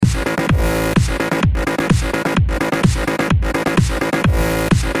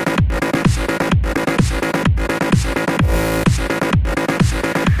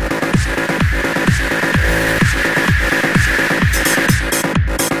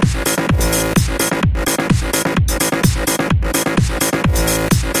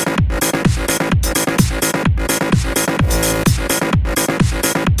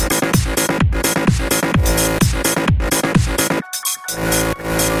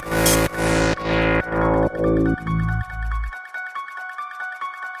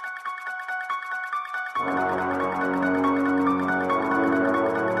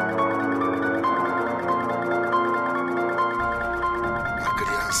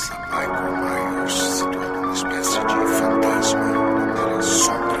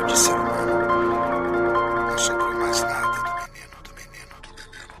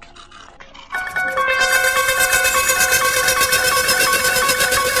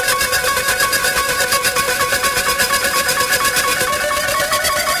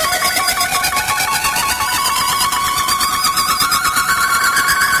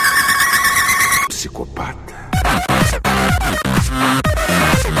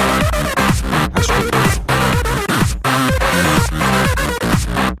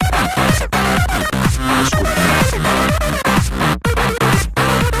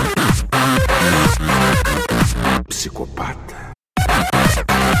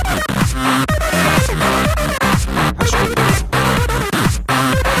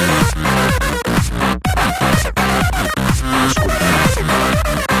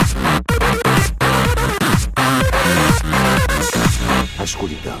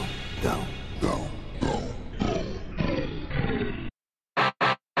escuridão.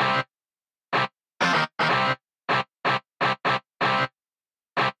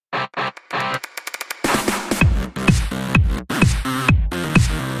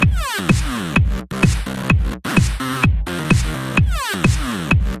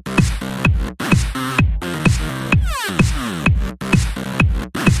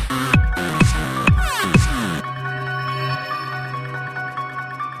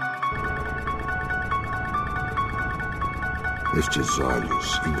 Estes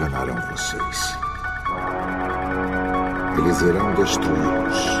olhos enganarão vocês. Eles irão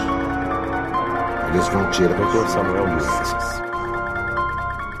destruí-los. Eles vão tirar Samuel luzes.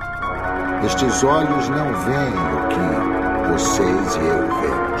 Estes olhos não veem o que vocês e eu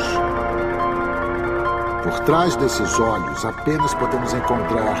vemos. Por trás desses olhos apenas podemos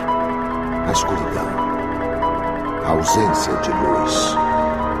encontrar a escuridão, a ausência de luz.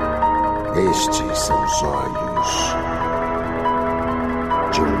 Estes são os olhos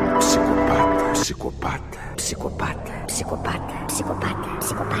de um psicopata.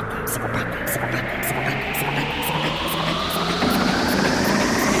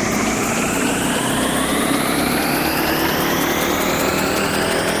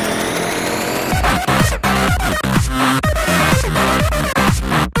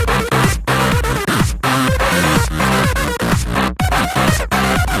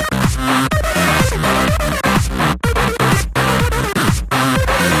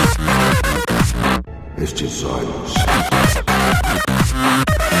 Estes olhos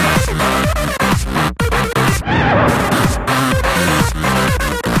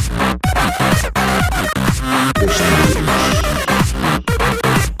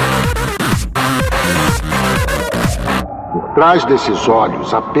Por trás desses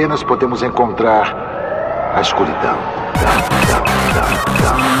olhos apenas podemos encontrar a escuridão.